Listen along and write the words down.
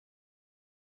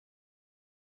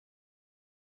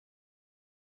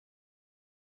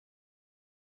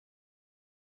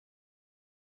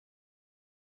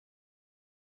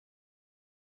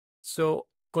So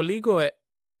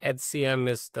COLLIGO-HCM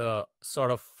is the sort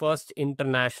of first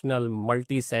international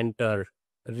multi-center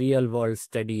real-world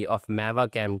study of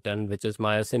Mavacamten, which is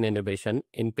myosin inhibition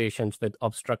in patients with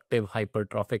obstructive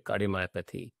hypertrophic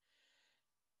cardiomyopathy.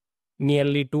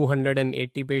 Nearly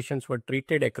 280 patients were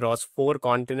treated across 4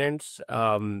 continents,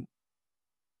 and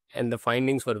the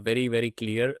findings were very, very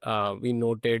clear. We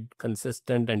noted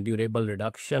consistent and durable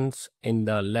reductions in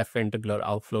the left ventricular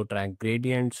outflow tract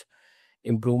gradients,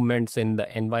 improvements in the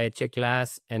NYHA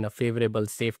class, and a favorable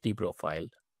safety profile.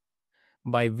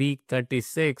 By week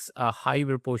 36, a high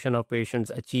proportion of patients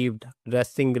achieved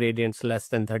resting gradients less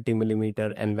than 30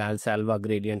 millimeter and Valsalva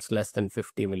gradients less than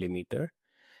 50 millimeter.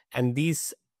 And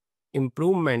these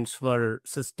improvements were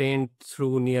sustained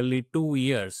through nearly 2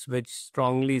 years, which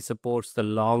strongly supports the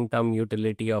long-term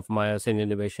utility of myosin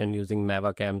inhibition using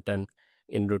Mavacamten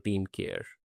in routine care.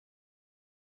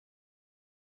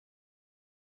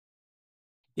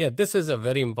 Yeah, this is a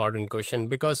very important question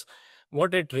because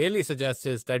what it really suggests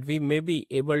is that we may be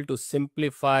able to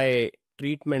simplify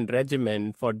treatment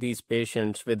regimen for these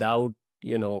patients without,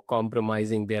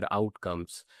 compromising their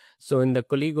outcomes. So in the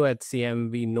COLLIGO-HCM,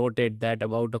 we noted that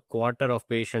about a quarter of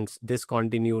patients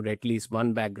discontinued at least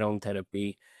one background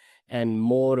therapy, and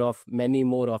many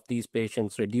more of these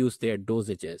patients reduced their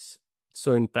dosages.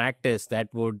 So in practice,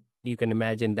 you can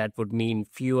imagine that would mean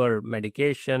fewer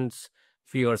medications,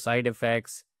 fewer side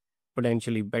effects,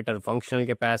 potentially better functional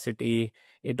capacity.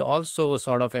 It also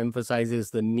sort of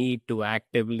emphasizes the need to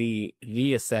actively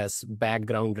reassess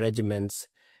background regimens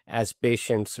as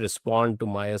patients respond to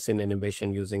myosin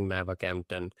inhibition using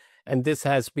Mavacamten. And this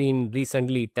has been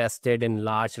recently tested in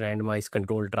large randomized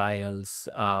controlled trials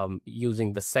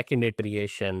using the second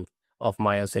iteration of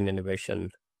myosin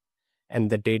inhibition. And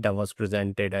the data was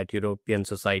presented at European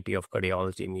Society of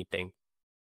Cardiology meeting.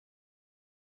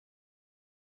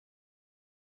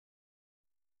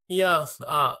 Yeah,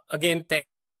 again,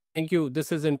 thank you.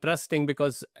 This is interesting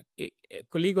because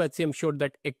COLLIGO-HCM showed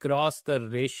that across the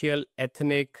racial,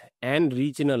 ethnic, and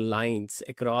regional lines,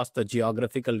 across the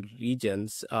geographical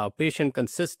regions, patient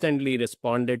consistently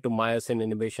responded to myosin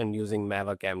inhibition using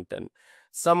Mavacamten.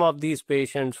 Some of these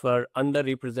patients were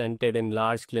underrepresented in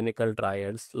large clinical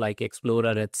trials, like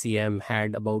Explorer-HCM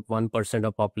had about 1%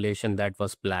 of population that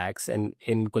was blacks, and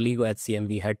in COLLIGO-HCM,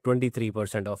 we had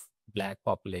 23% of black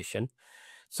population.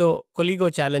 So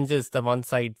Colligo challenges the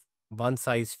one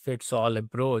size fits all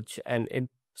approach, and it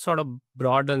sort of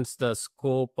broadens the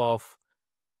scope of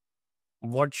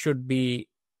what should be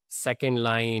second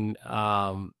line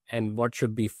and what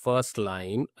should be first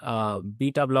line.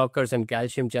 Beta blockers and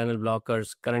calcium channel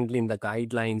blockers currently in the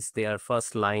guidelines, they are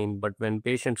first line, but when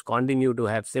patients continue to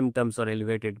have symptoms or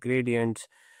elevated gradients,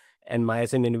 and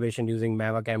myosin inhibition using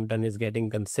Mavacamten is getting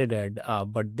considered,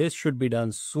 but this should be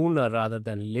done sooner rather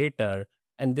than later.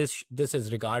 And this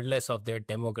is regardless of their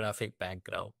demographic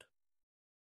background.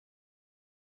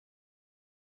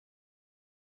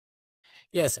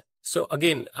 Yes. So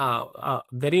again,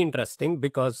 very interesting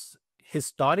because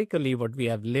historically what we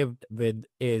have lived with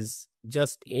is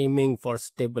just aiming for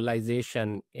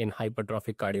stabilization in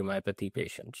hypertrophic cardiomyopathy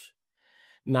patients.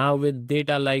 Now with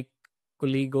data like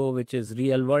Colligo, which is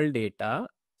real world data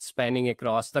spanning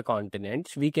across the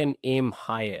continents, we can aim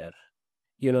higher.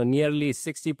 Nearly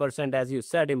 60%, as you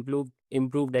said,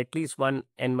 improved at least one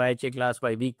NYHA class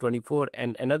by week 24,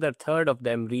 and another third of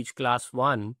them reached class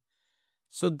 1.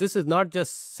 So this is not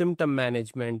just symptom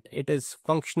management, it is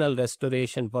functional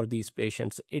restoration for these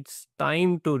patients. It's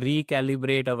time to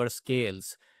recalibrate our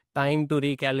scales, time to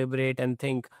recalibrate and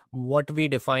think what we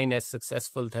define as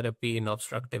successful therapy in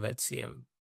obstructive HCM.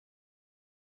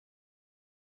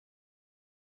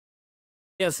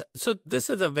 Yes, so this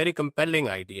is a very compelling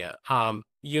idea.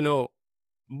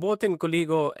 Both in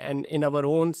Colligo and in our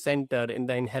own center in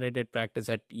the inherited practice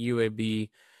at UAB,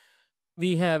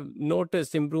 we have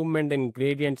noticed improvement in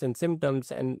gradients and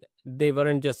symptoms, and they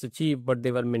weren't just achieved, but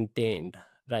they were maintained,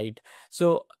 right?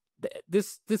 So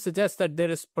this suggests that there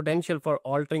is potential for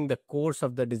altering the course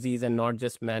of the disease and not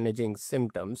just managing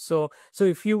symptoms. So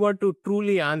if you were to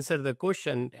truly answer the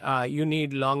question, you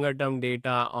need longer term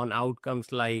data on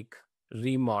outcomes like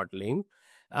remodeling,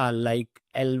 like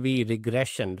LV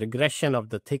regression of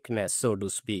the thickness, so to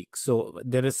speak. So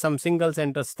there is some single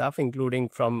center stuff, including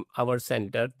from our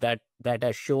center, that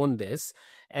has shown this.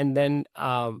 And then,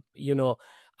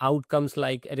 outcomes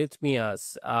like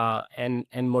arrhythmias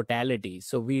and mortality.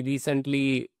 So we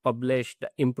recently published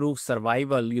improved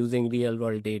survival using real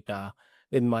world data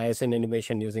with myosin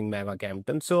inhibition using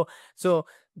Mavacamten. So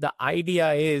the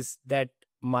idea is that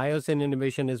myosin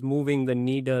inhibition is moving the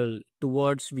needle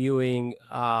towards viewing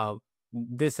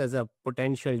this as a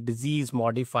potential disease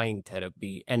modifying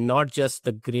therapy and not just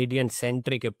the gradient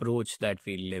centric approach that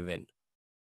we live in?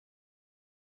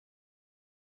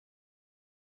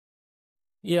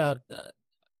 Yeah,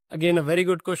 again, a very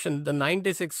good question. The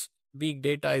 96-week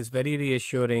data is very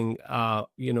reassuring.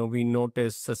 We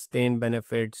notice sustained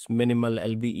benefits, minimal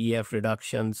LVEF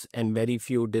reductions, and very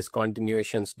few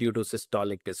discontinuations due to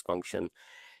systolic dysfunction.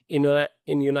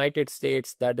 In United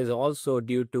States, that is also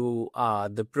due to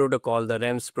the protocol, the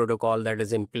REMS protocol that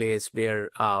is in place, where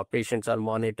patients are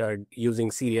monitored using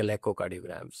serial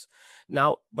echocardiograms.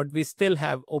 Now, but we still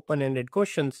have open-ended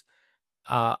questions.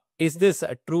 Is this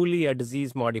truly a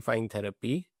disease-modifying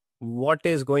therapy? What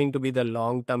is going to be the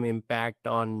long-term impact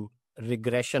on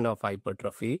regression of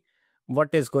hypertrophy? What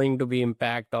is going to be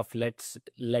impact of, let's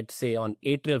say, on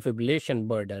atrial fibrillation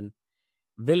burden?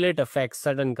 Will it affect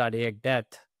sudden cardiac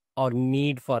death or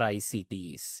need for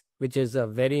ICTs, which is a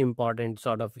very important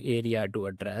sort of area to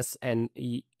address? And,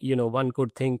 one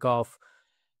could think of,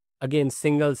 again,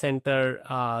 single center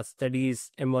studies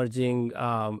emerging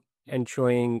and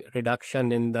showing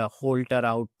reduction in the Holter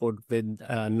output with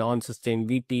non-sustained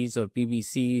VTs or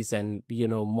PVCs, and,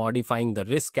 modifying the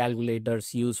risk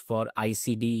calculators used for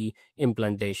ICD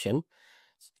implantation.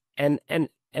 And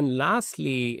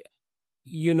lastly,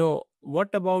 what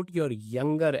about your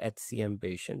younger HCM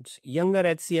patients? Younger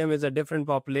HCM is a different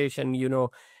population,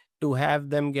 to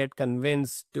have them get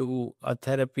convinced to a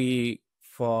therapy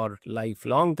for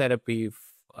lifelong therapy,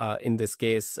 in this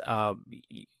case.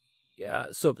 Yeah,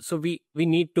 so we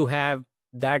need to have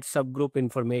that subgroup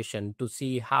information to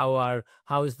see how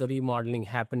is the remodeling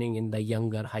happening in the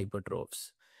younger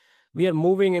hypertrophs. We are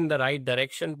moving in the right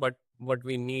direction, but what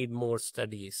we need more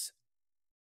studies.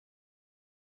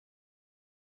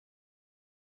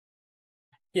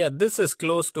 Yeah, this is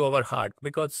close to our heart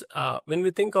because when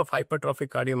we think of hypertrophic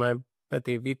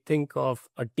cardiomyopathy, we think of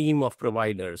a team of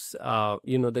providers.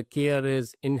 The care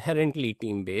is inherently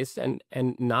team-based, and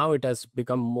now it has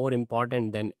become more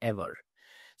important than ever.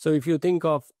 So if you think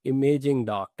of imaging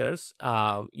doctors,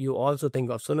 you also think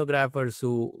of sonographers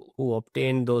who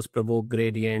obtain those provoked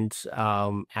gradients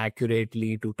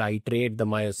accurately to titrate the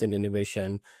myosin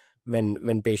inhibition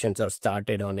when patients are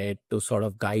started on it, to sort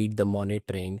of guide the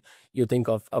monitoring. You think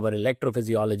of our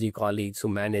electrophysiology colleagues who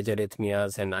manage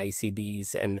arrhythmias and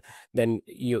ICDs, and then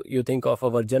you think of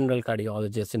our general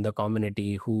cardiologists in the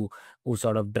community who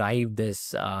sort of drive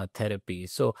this therapy.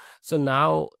 So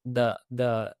now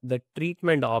the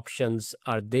treatment options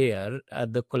are there.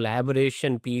 The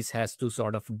collaboration piece has to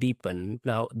sort of deepen.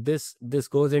 Now this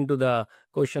goes into the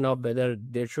question of whether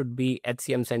there should be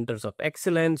HCM centers of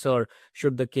excellence, or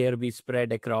should the care be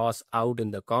spread across out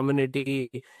in the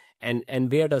community,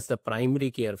 and where does the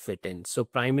primary care fit in? So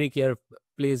primary care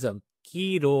plays a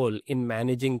key role in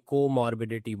managing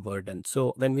comorbidity burden.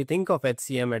 So when we think of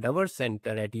HCM at our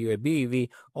center at UAB, we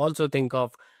also think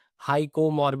of high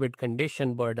comorbid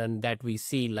condition burden that we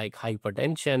see, like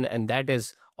hypertension, and that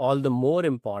is all the more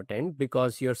important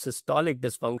because your systolic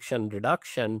dysfunction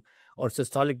reduction or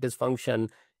systolic dysfunction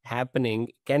happening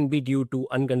can be due to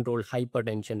uncontrolled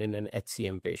hypertension in an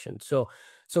HCM patient. So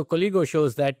Colligo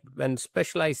shows that when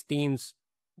specialized teams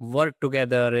work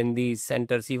together in these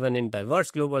centers, even in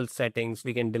diverse global settings,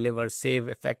 we can deliver safe,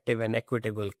 effective, and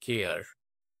equitable care.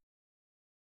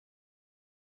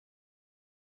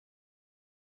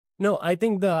 No, I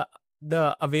think the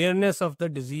awareness of the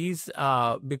disease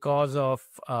because of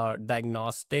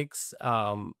diagnostics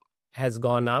has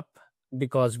gone up,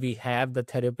 because we have the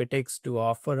therapeutics to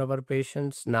offer our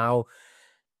patients. Now,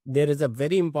 there is a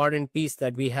very important piece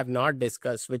that we have not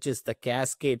discussed, which is the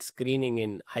cascade screening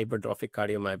in hypertrophic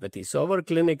cardiomyopathy. So our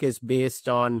clinic is based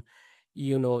on,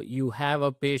 you have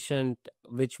a patient,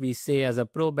 which we say as a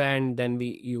proband, then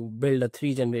you build a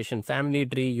 3-generation family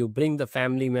tree, you bring the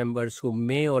family members who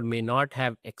may or may not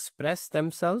have expressed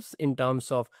themselves in terms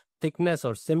of thickness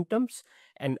or symptoms,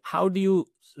 and how do you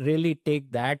really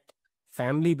take that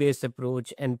family-based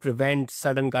approach and prevent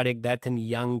sudden cardiac death in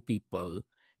young people,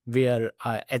 where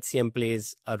HCM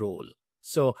plays a role.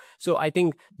 So I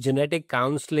think genetic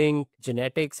counseling,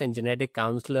 genetics and genetic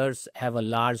counselors have a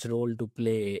large role to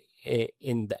play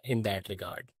in that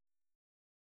regard.